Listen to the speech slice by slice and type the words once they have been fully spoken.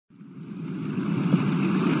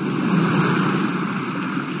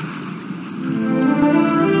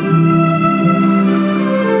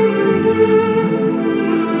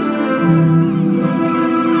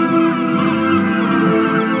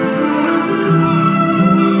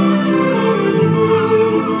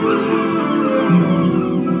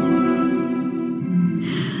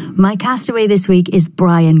My castaway this week is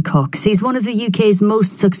Brian Cox. He's one of the UK's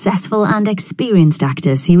most successful and experienced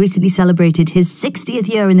actors. He recently celebrated his 60th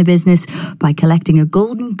year in the business by collecting a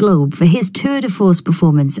Golden Globe for his tour de force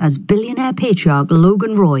performance as billionaire patriarch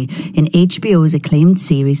Logan Roy in HBO's acclaimed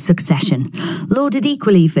series Succession. Lauded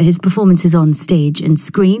equally for his performances on stage and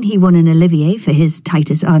screen, he won an Olivier for his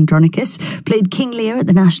Titus Andronicus, played King Lear at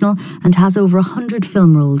the National, and has over 100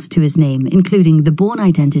 film roles to his name, including The Bourne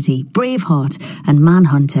Identity, Braveheart and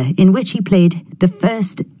Manhunter, in which he played the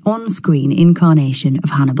first on-screen incarnation of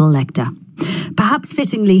Hannibal Lecter. Perhaps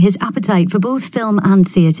fittingly, his appetite for both film and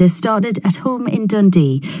theatre started at home in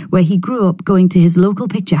Dundee, where he grew up going to his local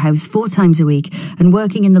picture house 4 times a week and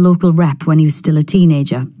working in the local rep when he was still a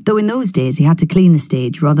teenager, though in those days he had to clean the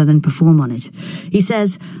stage rather than perform on it. He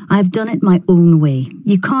says, "I've done it my own way.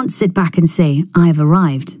 You can't sit back and say, I've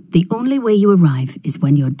arrived. The only way you arrive is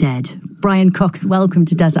when you're dead." Brian Cox, welcome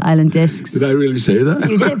to Desert Island Discs. Did I really say that?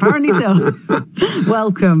 You did, apparently so.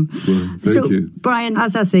 Welcome. Well, thank you. Brian,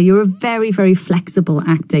 as I say, you're a very, very flexible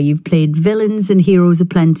actor. You've played villains and heroes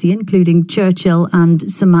aplenty, including Churchill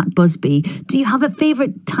and Sir Matt Busby. Do you have a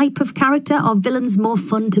favourite type of character? Are villains more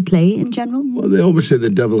fun to play in general? Well, they always say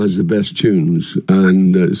the devil has the best tunes.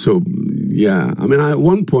 And yeah. I mean, at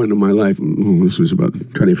one point in my life, this was about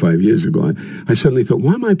 25 years ago, I suddenly thought,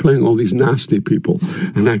 why am I playing all these nasty people?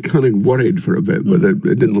 And I kind of worried for a bit, but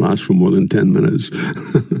it didn't last for more than 10 minutes.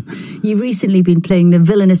 You've recently been playing the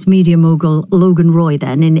villainous media mogul Logan Roy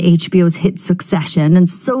then in HBO's hit Succession, and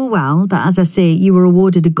so well that, as I say, you were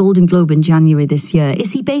awarded a Golden Globe in January this year.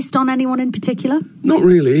 Is he based on anyone in particular? Not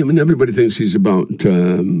really. I mean, everybody thinks he's about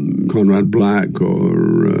Conrad Black or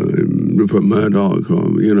Rupert Murdoch,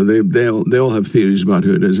 or, you know, they all have theories about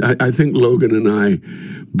who it is. I think Logan and I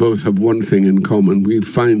both have one thing in common. We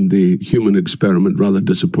find the human experiment rather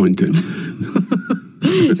disappointing.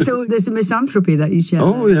 So there's a misanthropy that you share.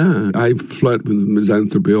 Oh, yeah. I flirt with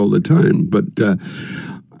misanthropy all the time, but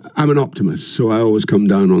I'm an optimist, so I always come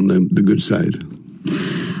down on the good side.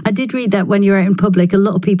 I did read that when you're out in public, a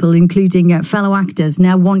lot of people, including fellow actors,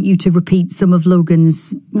 now want you to repeat some of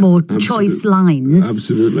Logan's more choice lines.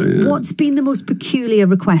 Absolutely, yeah. What's been the most peculiar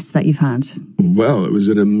request that you've had? Well, it was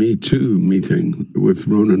at a Me Too meeting with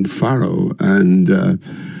Ronan Farrow, and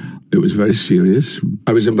it was very serious.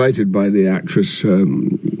 I was invited by the actress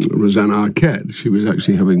Rosanna Arquette. She was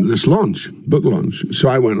actually having this book launch. So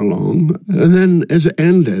I went along. And then as it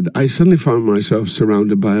ended, I suddenly found myself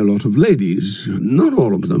surrounded by a lot of ladies. Not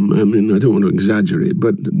all of them. I mean, I don't want to exaggerate,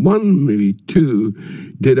 but one, maybe two,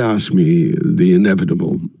 did ask me the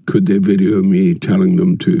inevitable. Could they video me telling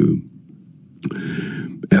them to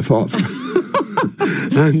F off?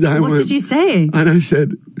 And what did you say? And I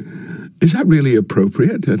said, is that really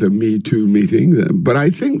appropriate at a Me Too meeting? But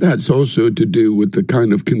I think that's also to do with the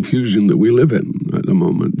kind of confusion that we live in at the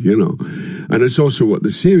moment, you know. And it's also what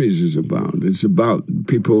the series is about. It's about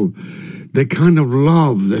people, they kind of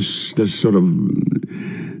love this sort of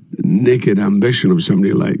naked ambition of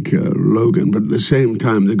somebody like Logan, but at the same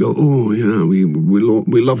time they go, oh, you know,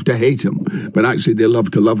 we love to hate him, but actually they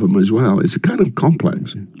love to love him as well. It's a kind of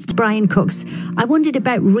complex. It's Brian Cox. I wondered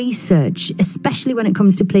about research, especially when it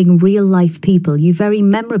comes to playing real-life people. You very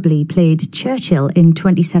memorably played Churchill in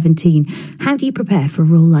 2017. How do you prepare for a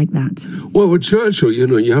role like that? Well, with Churchill, you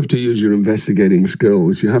know, you have to use your investigating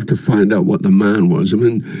skills. You have to find out what the man was. I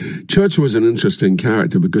mean, Churchill was an interesting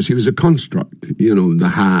character because he was a construct, you know, the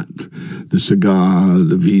hat, the cigar,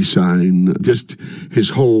 the V sign, just his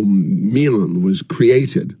whole Milan was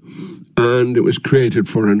created. And it was created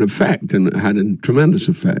for an effect, and it had a tremendous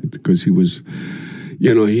effect because he was,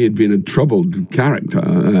 you know, he had been a troubled character.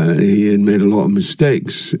 He had made a lot of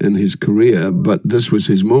mistakes in his career, but this was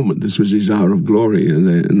his moment. This was his hour of glory, and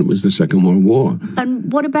it was the Second World War.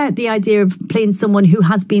 And what about the idea of playing someone who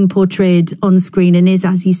has been portrayed on screen and is,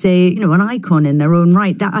 as you say, you know, an icon in their own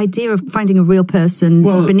right? That idea of finding a real person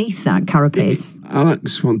beneath that carapace.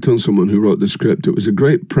 Alex von Tunselman, who wrote the script, it was a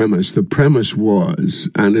great premise. The premise was,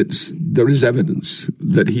 and there is evidence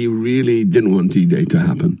that he really didn't want D-Day to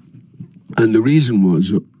happen. And the reason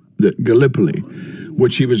was that Gallipoli,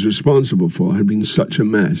 which he was responsible for, had been such a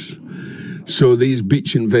mess. So these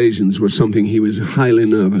beach invasions were something he was highly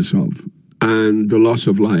nervous of. And the loss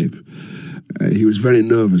of life, he was very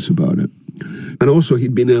nervous about it. And also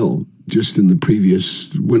he'd been ill just in the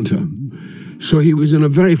previous winter. So he was in a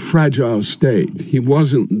very fragile state. He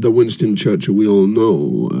wasn't the Winston Churchill we all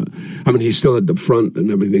know. I mean, he's still at the front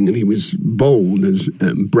and everything, and he was bold as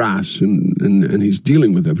brass, and he's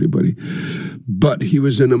dealing with everybody. But he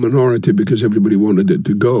was in a minority because everybody wanted it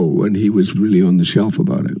to go, and he was really on the shelf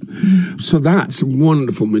about it. So that's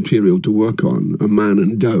wonderful material to work on, a man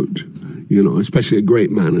in doubt. especially a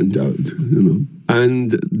great man endowed,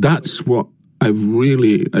 And that's what I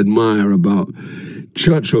really admire about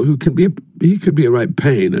Churchill, who could be a right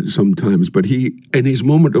pain at sometimes, but in his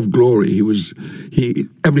moment of glory,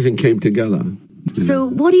 everything came together. So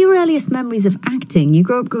what are your earliest memories of acting? You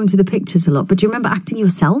grew up going to the pictures a lot, but do you remember acting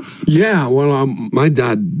yourself? Yeah, well, my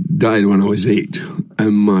dad died when I was 8,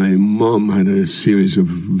 and my mom had a series of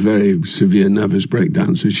very severe nervous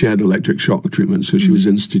breakdowns, so she had electric shock treatment, so she was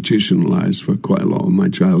institutionalized for quite a lot of my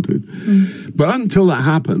childhood. But until that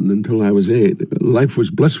happened, until I was 8, life was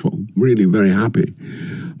blissful, really very happy.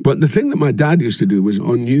 But the thing that my dad used to do was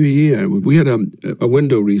on New Year, we had a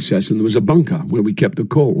window recess and there was a bunker where we kept the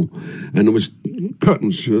coal. And there was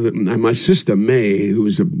curtains. And my sister, May, who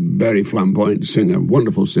was a very flamboyant singer,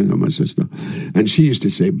 wonderful singer, my sister, and she used to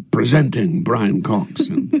say, presenting Brian Cox.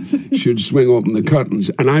 And she would swing open the curtains.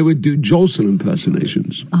 And I would do Jolson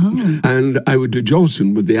impersonations. Oh. And I would do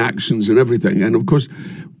Jolson with the actions and everything. And of course,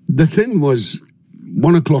 the thing was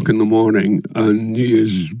 1 o'clock in the morning on New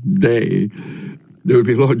Year's Day, there would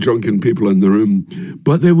be a lot of drunken people in the room,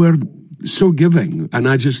 but they were so giving. And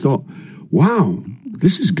I just thought, wow,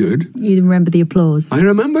 this is good. You remember the applause? I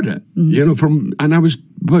remembered it, and I was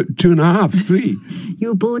about 2.5, 3. You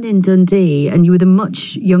were born in Dundee and you were the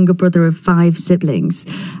much younger brother of 5 siblings.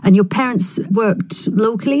 And your parents worked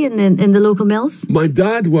locally in the local mills? My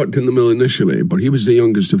dad worked in the mill initially, but he was the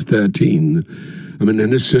youngest of 13. And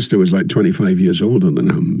his sister was like 25 years older than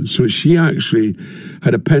him. So she actually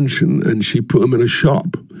had a pension and she put him in a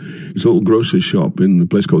shop. It's a little grocery shop in a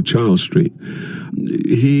place called Charles Street.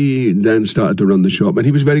 He then started to run the shop and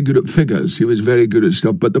he was very good at figures. He was very good at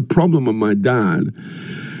stuff. But the problem with my dad,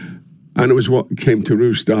 and it was what came to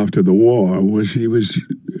roost after the war, was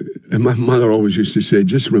and my mother always used to say,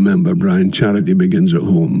 just remember, Brian, charity begins at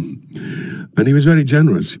home. And he was very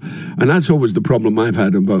generous. And that's always the problem I've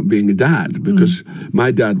had about being a dad, because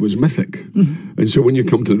my dad was mythic. And so when you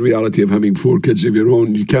come to the reality of having 4 kids of your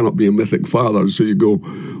own, you cannot be a mythic father. So you go,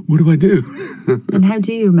 what do I do? And how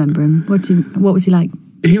do you remember him? What was he like?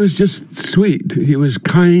 He was just sweet. He was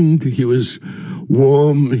kind. He was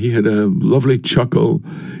warm. He had a lovely chuckle.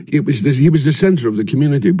 He was the centre of the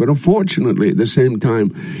community. But unfortunately, at the same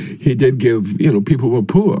time, he did give, people were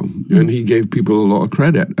poor. And he gave people a lot of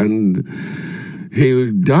credit. And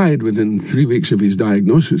he died within 3 weeks of his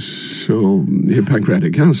diagnosis. So he had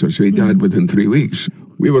pancreatic cancer. So he died within 3 weeks.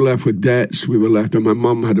 We were left with debts. And my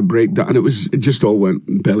mum had a breakdown. And it just all went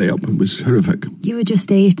belly up. It was horrific. You were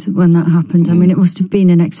just 8 when that happened. I mean, it must have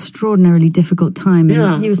been an extraordinarily difficult time.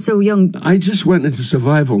 Yeah. You were so young. I just went into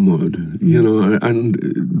survival mode, and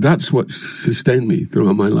that's what sustained me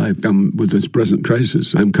throughout my life. With this present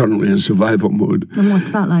crisis, I'm currently in survival mode. And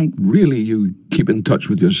what's that like? Really, you keep in touch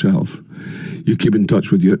with yourself. You keep in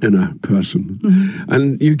touch with your inner person.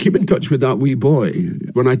 And you keep in touch with that wee boy.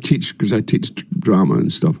 When I teach, because I teach drama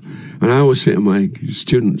and stuff, and I always say to my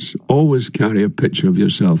students, always carry a picture of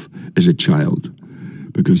yourself as a child,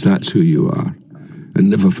 because that's who you are. And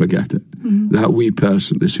never forget it. That wee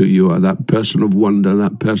person is who you are. That person of wonder,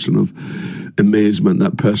 that person of amazement,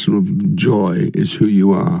 that person of joy is who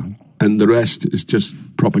you are. And the rest is just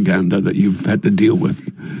propaganda that you've had to deal with.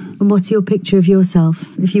 And what's your picture of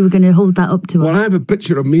yourself, if you were going to hold that up to us? Well, I have a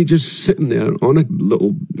picture of me just sitting there on a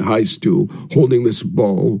little high stool, holding this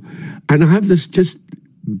ball, and I have this just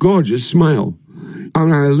gorgeous smile.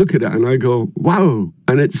 And I look at it and I go, wow.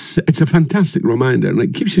 And it's a fantastic reminder, and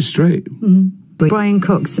it keeps you straight. Brian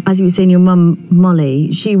Cox, as you were saying, your mum,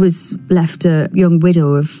 Molly, she was left a young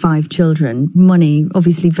widow of 5 children. Money,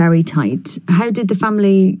 obviously very tight. How did the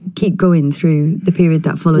family keep going through the period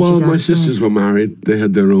that followed your dad's Well, my sisters were married. They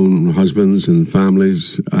had their own husbands and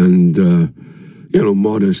families and,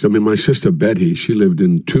 modest. I mean, my sister Betty, she lived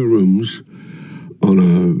in 2 rooms on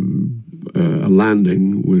a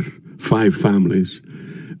landing with 5 families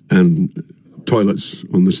and toilets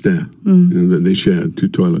on the stair. They shared 2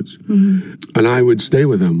 toilets. And I would stay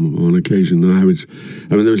with them on occasion. And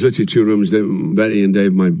there was literally 2 rooms. Betty and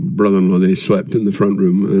Dave, my brother-in-law, they slept in the front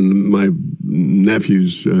room. And my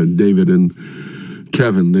nephews, David and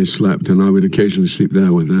Kevin, they slept. And I would occasionally sleep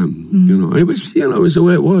there with them. It was the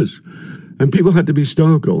way it was. And people had to be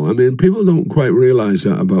stoical. I mean, people don't quite realize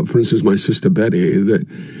that about, for instance, my sister Betty, that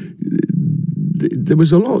there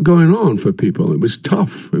was a lot going on for people. It was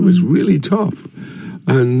tough. It was really tough.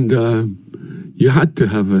 And you had to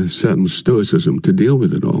have a certain stoicism to deal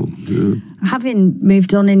with it all. Having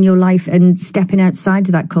moved on in your life and stepping outside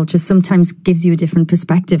of that culture sometimes gives you a different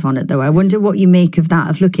perspective on it, though. I wonder what you make of that,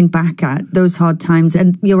 of looking back at those hard times,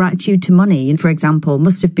 and your attitude to money, and for example,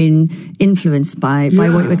 must have been influenced by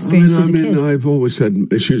what you experienced as a kid. I've always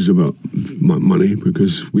had issues about money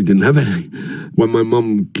because we didn't have any. When my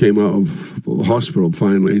mum came out of hospital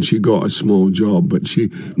finally, and she got a small job, but she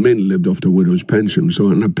mainly lived off the widow's pension. So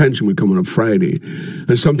and her pension would come on a Friday,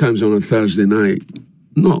 and sometimes on a Thursday night.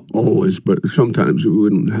 Not always, but sometimes we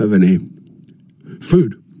wouldn't have any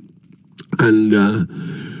food. And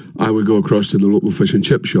I would go across to the local fish and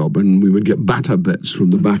chip shop, and we would get batter bits from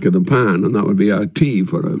the back of the pan, and that would be our tea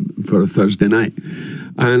for a Thursday night.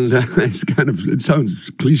 And it sounds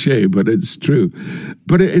cliche, but it's true.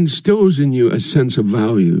 But it instills in you a sense of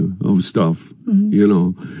value of stuff, you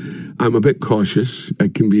know. I'm a bit cautious. I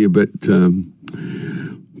can be a bit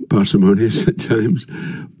parsimonious at times.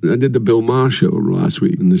 I did the Bill Maher show last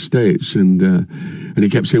week in the States, and he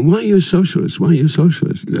kept saying, "Why are you a socialist? Why are you a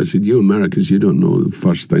socialist?" I said, "You Americans, you don't know the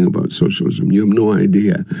first thing about socialism. You have no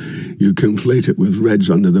idea. You conflate it with Reds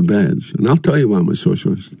under the beds." And I'll tell you why I'm a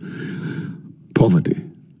socialist. Poverty.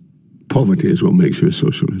 Poverty is what makes you a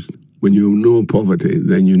socialist. When you know poverty,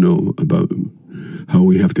 then you know about how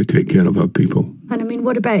we have to take care of our people. And I mean,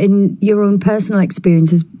 what about in your own personal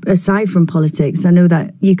experiences, aside from politics? I know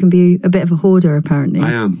that you can be a bit of a hoarder, apparently.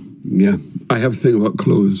 I am, yeah. I have a thing about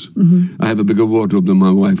clothes. I have a bigger wardrobe than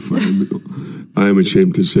my wife, I am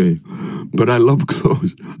ashamed to say. But I love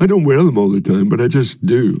clothes. I don't wear them all the time, but I just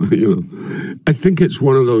do, you know. I think it's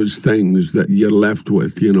one of those things that you're left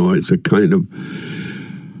with, you know. It's a kind of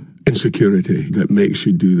insecurity that makes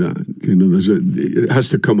you do that. You know, it has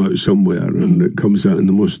to come out somewhere, and it comes out in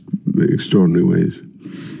the most extraordinary ways.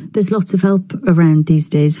 There's lots of help around these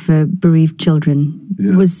days for bereaved children.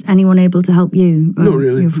 Yeah. Was anyone able to help you or Not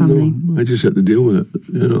really, your family? No. I just had to deal with it,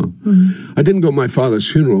 you know. I didn't go to my father's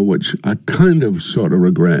funeral, which I kind of sort of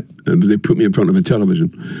regret. But they put me in front of a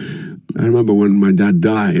television. I remember when my dad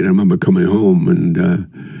died, I remember coming home and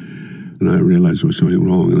I realised there was something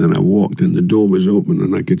wrong, and then I walked in, the door was open,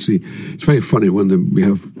 and I could see. It's very funny when we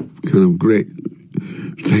have kind of great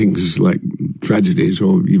things like tragedies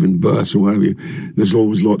or even births or whatever. There's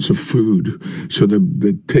always lots of food, so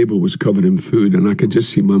the table was covered in food, and I could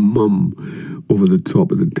just see my mum over the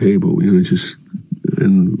top of the table, you know, just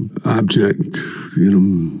in abject, you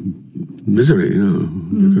know, misery, you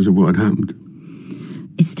know, because of what had happened.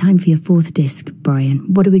 It's time for your fourth disc, Brian.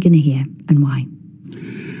 What are we going to hear, and why?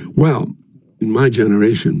 Well, in my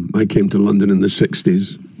generation, I came to London in the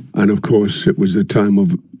 60s, and of course it was the time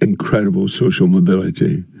of incredible social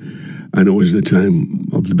mobility, and it was the time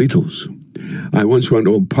of the Beatles. I once went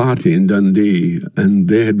to a party in Dundee, and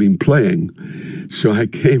they had been playing, so I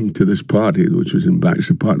came to this party, which was in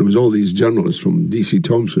Baxter Park. There was all these journalists from DC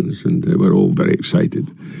Thompson's, and they were all very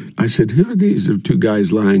excited. I said, "Who are these?" There were two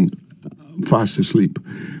guys lying fast asleep,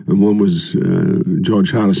 and one was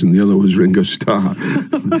George Harrison, the other was Ringo Starr.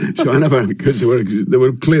 So I never, because they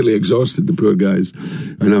were clearly exhausted, the poor guys.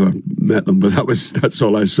 I never met them, but that's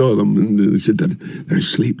all I saw them, and they said that they're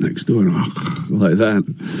asleep next door, like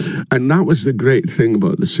that. And that was the great thing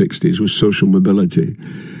about the 60s, was social mobility.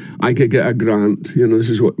 I could get a grant. You know, this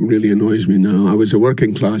is what really annoys me now. I was a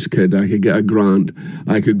working class kid. I could get a grant.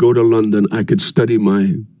 I could go to London. I could study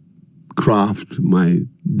my craft, my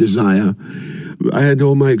desire. I had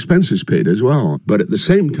all my expenses paid as well. But at the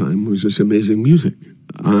same time was this amazing music.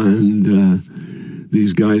 And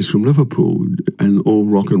these guys from Liverpool, and all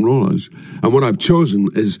rock and rollers. And what I've chosen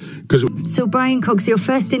is because... So Brian Cox, your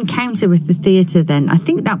first encounter with the theatre then, I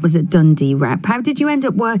think that was at Dundee Rep. How did you end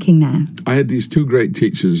up working there? I had these two great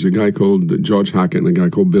teachers, a guy called George Hackett and a guy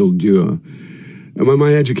called Bill Dewar. And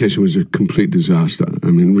my education was a complete disaster.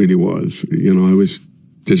 I mean, really was. You know, I was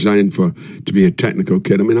designed to be a technical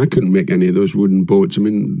kid. I mean, I couldn't make any of those wooden boats. I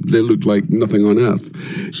mean, they looked like nothing on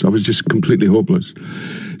earth. So I was just completely hopeless.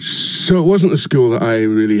 So it wasn't a school that I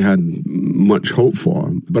really had much hope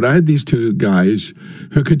for. But I had these two guys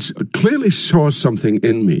who clearly saw something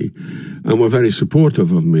in me and were very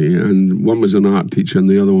supportive of me. And one was an art teacher and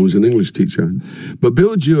the other one was an English teacher. But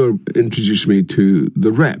Bill Dewar introduced me to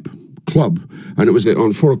the Rep Club, and it was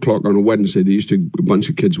on 4 o'clock on a Wednesday. A bunch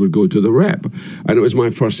of kids would go to the Rep, and it was my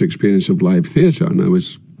first experience of live theatre. And I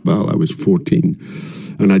was 14,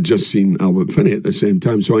 and I'd just seen Albert Finney at the same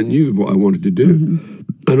time, so I knew what I wanted to do,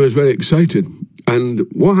 and I was very excited. And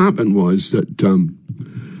what happened was that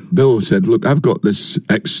Bill said, "Look, I've got this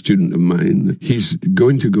ex-student of mine. He's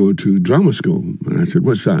going to go to drama school." And I said,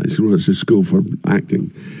 "What's that?" He said, "Well, it's a school for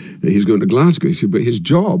acting. He's going to Glasgow." He said, "But his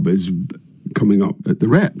job is coming up at the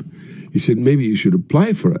Rep." He said, "Maybe you should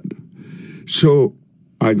apply for it." So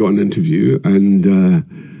I got an interview, and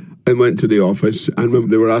I went to the office. I remember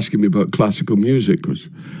they were asking me about classical music, because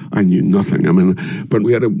I knew nothing. I mean, but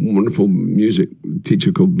we had a wonderful music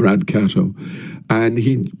teacher called Brad Cato, and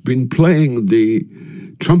he'd been playing the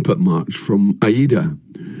trumpet march from Aida.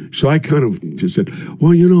 So I kind of just said,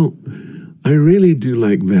 well, you know, I really do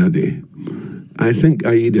like Verdi. I think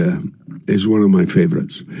Aida is one of my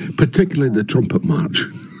favorites, particularly the trumpet march.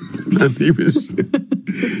 And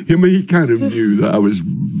he kind of knew that I was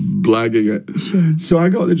blagging it. Sure. So I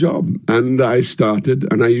got the job, and I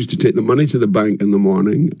started, and I used to take the money to the bank in the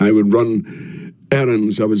morning. I would run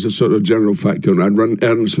errands. I was a sort of general factor, and I'd run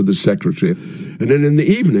errands for the secretary. And then in the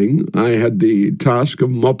evening, I had the task of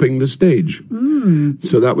mopping the stage.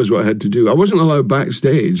 So that was what I had to do. I wasn't allowed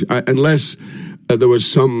backstage unless there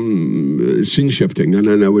was some scene shifting, and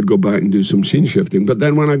then I would go back and do some scene shifting. But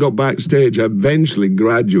then when I got backstage, I eventually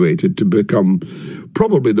graduated to become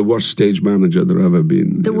probably the worst stage manager there ever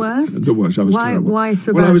been. The worst? The worst. I was terrible. Why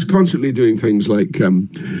so bad? Well, I was constantly doing things like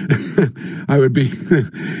I would be,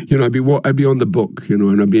 I'd be on the book,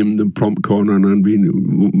 and I'd be in the prompt corner, and I'd be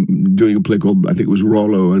doing a play called, I think it was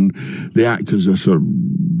Rollo, and the actors are sort of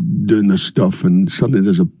doing their stuff, and suddenly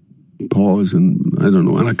there's a pause, and I don't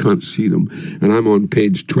know, and I can't see them, and I'm on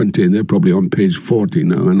page 20 and they're probably on page 40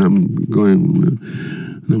 now, and I'm going,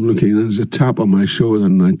 and I'm looking, and there's a tap on my shoulder,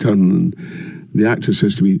 and I turn, and the actress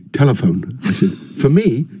says to me, telephone. I said, for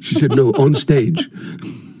me? She said, no, on stage.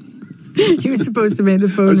 You were supposed to make the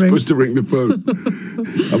phone ring. I was supposed to ring the phone.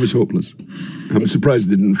 I was hopeless. I'm surprised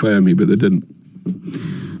they didn't fire me, but they didn't.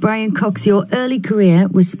 Brian Cox, your early career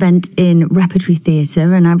was spent in repertory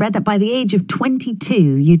theatre, and I read that by the age of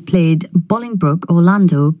 22, you'd played Bolingbroke,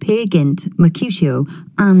 Orlando, Peer Gynt, Mercutio,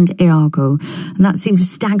 and Iago. And that seems a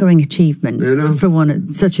staggering achievement for one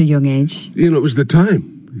at such a young age. It was the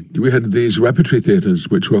time. We had these repertory theatres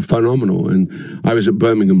which were phenomenal, and I was at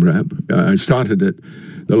Birmingham Rep. I started at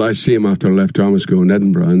the Lyceum after I left drama school in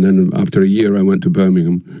Edinburgh, and then after a year I went to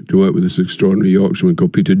Birmingham to work with this extraordinary Yorkshireman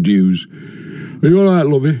called Peter Dews. Are you all right,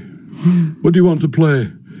 lovey? What do you want to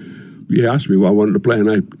play? He asked me what I wanted to play, and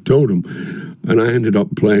I told him. And I ended up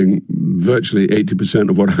playing virtually 80%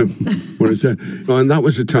 of what I said. And that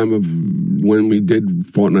was the time of when we did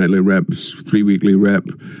fortnightly reps, 3-weekly rep.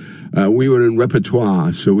 We were in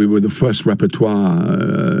repertoire, so we were the first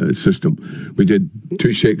repertoire system. We did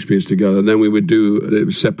 2 Shakespeares together. Then we would do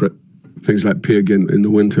separate things like Peer Gynt in the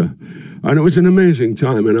winter. And it was an amazing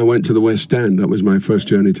time, and I went to the West End. That was my first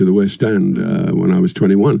journey to the West End when I was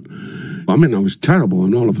 21. I mean, I was terrible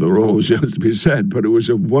in all of the roles, it has to be said, but it was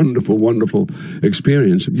a wonderful, wonderful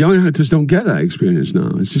experience. Young actors don't get that experience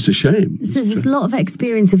now. It's just a shame. So there's a lot of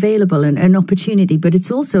experience available and opportunity, but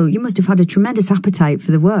it's also, you must have had a tremendous appetite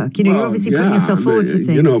for the work. You're obviously putting yourself forward for things.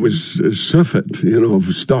 It was a surfeit, of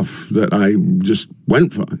stuff that I just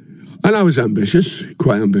went for. And I was ambitious,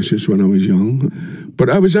 quite ambitious when I was young. But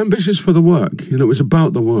I was ambitious for the work. It was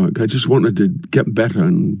about the work. I just wanted to get better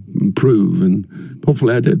and improve, and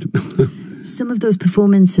hopefully I did. Some of those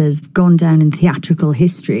performances have gone down in theatrical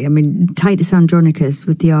history. I mean, Titus Andronicus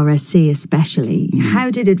with the RSC especially. How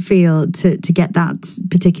did it feel to get that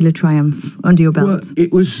particular triumph under your belt? Well,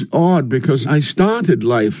 it was odd because I started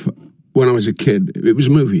life when I was a kid. It was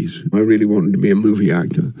movies. I really wanted to be a movie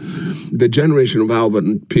actor. The generation of Albert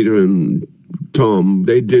and Peter and Tom,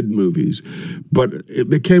 they did movies, but it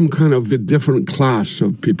became kind of a different class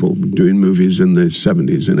of people doing movies in the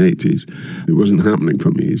 70s and 80s. It wasn't happening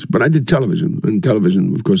for me, but I did television, and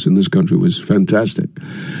television, of course, in this country was fantastic.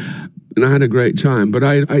 And I had a great time, but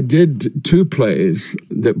I did 2 plays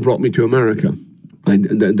that brought me to America.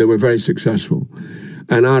 They were very successful,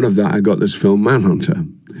 and out of that I got this film, Manhunter.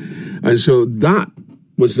 And so that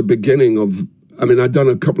was the beginning of, I'd done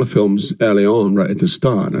a couple of films early on, right at the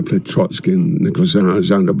start. I played Trotsky and Nicholas and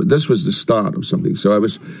Alexander, but this was the start of something. So I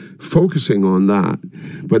was focusing on that.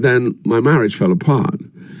 But then my marriage fell apart.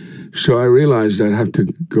 So I realized I'd have to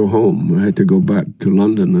go home. I had to go back to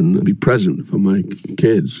London and be present for my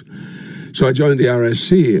kids. So I joined the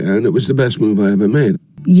RSC, and it was the best move I ever made.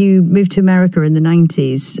 You moved to America in the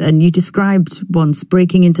 90s, and you described once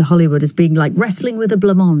breaking into Hollywood as being like wrestling with a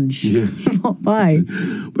blancmange. Yeah. Why?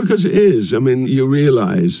 Because it is. You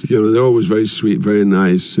realise, they're always very sweet, very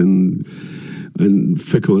nice, and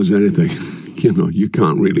fickle as anything. You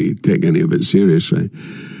can't really take any of it seriously.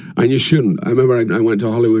 And you shouldn't. I remember I went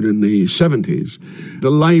to Hollywood in the 70s. The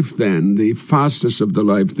life then, the fastness of the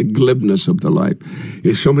life, the glibness of the life,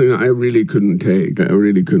 is something that I really couldn't take. I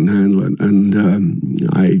really couldn't handle it. And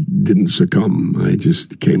I didn't succumb. I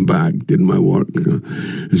just came back, did my work.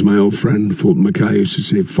 As my old friend Fulton Mackay used to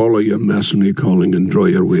say, follow your mercenary calling and draw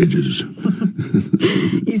your wages.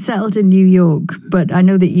 You settled in New York, but I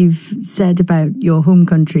know that you've said about your home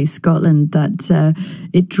country, Scotland, that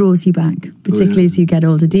it draws you back, particularly as you get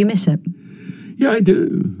older. Do you miss it? Yeah, I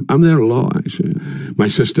do. I'm there a lot, actually. My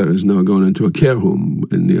sister has now gone into a care home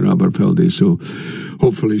near Aberfeldy, so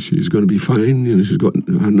hopefully she's going to be fine. You know, she's got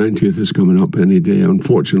her 90th is coming up any day.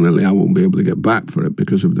 Unfortunately, I won't be able to get back for it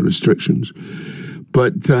because of the restrictions.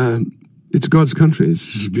 But it's God's country. It's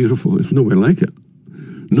just beautiful. There's nowhere like it.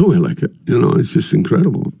 Nowhere like it. You know, it's just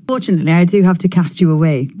incredible. Fortunately, I do have to cast you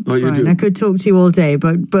away. Oh, you Brian. do? I could talk to you all day,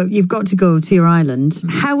 but you've got to go to your island.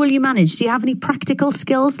 How will you manage? Do you have any practical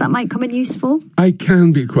skills that might come in useful? I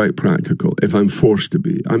can be quite practical if I'm forced to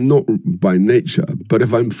be. I'm not by nature, but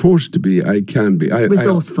if I'm forced to be, I can be.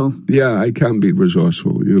 Resourceful. I can be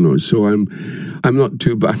resourceful, you know, so I'm not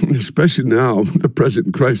too bad, especially now, the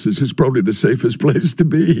present crisis is probably the safest place to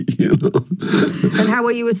be, you know. And how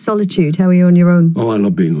are you with solitude? How are you on your own? Oh, I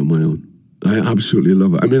love being on my own. I absolutely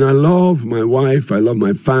love it. I mean, I love my wife, I love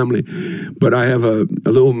my family, but I have a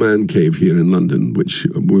little man cave here in London, which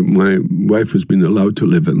my wife has been allowed to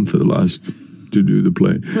live in for the last, to do the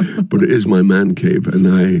play. But it is my man cave,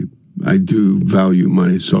 and I do value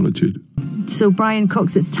my solitude. So, Brian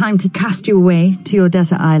Cox, it's time to cast you away to your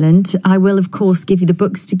desert island. I will, of course, give you the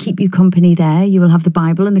books to keep you company there. You will have the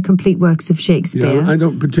Bible and the complete works of Shakespeare. Yeah, I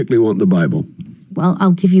don't particularly want the Bible. Well,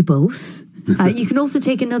 I'll give you both. You can also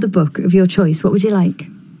take another book of your choice. What would you like?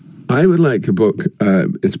 I would like a book.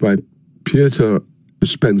 It's by Piotr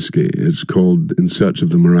Uspensky. It's called In Search of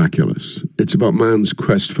the Miraculous. It's about man's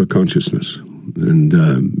quest for consciousness and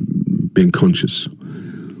being conscious.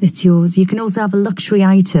 It's yours. You can also have a luxury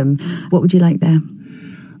item. What would you like there?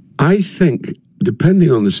 I think,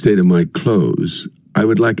 depending on the state of my clothes, I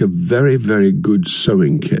would like a very, very good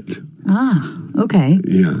sewing kit. Ah, okay.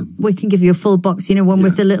 Yeah. We can give you a full box, you know, one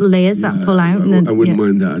with the little layers that pull out. And then, I wouldn't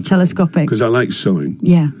mind that. Telescopic. Because I like sewing.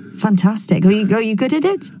 Yeah, fantastic. Are you good at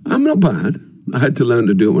it? I'm not bad. I had to learn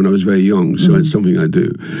to do it when I was very young, so it's something I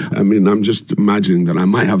do. I mean, I'm just imagining that I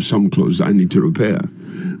might have some clothes that I need to repair.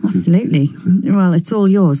 Absolutely. Well, it's all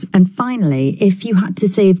yours. And finally, if you had to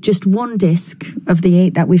save just one disc of the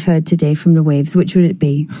 8 that we've heard today from the Waves, which would it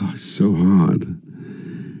be? Oh, it's so hard.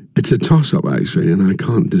 It's a toss-up, actually, and I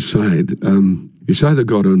can't decide. It's either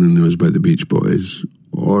God Only Knows by the Beach Boys,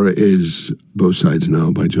 or it is Both Sides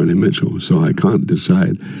Now by Joni Mitchell, so I can't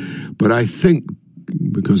decide. But I think,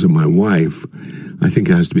 because of my wife, I think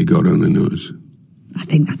it has to be God Only Knows. I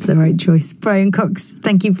think that's the right choice. Brian Cox,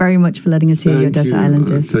 thank you very much for letting us hear your Desert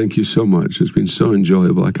Islanders. Thank you so much. It's been so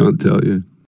enjoyable, I can't tell you.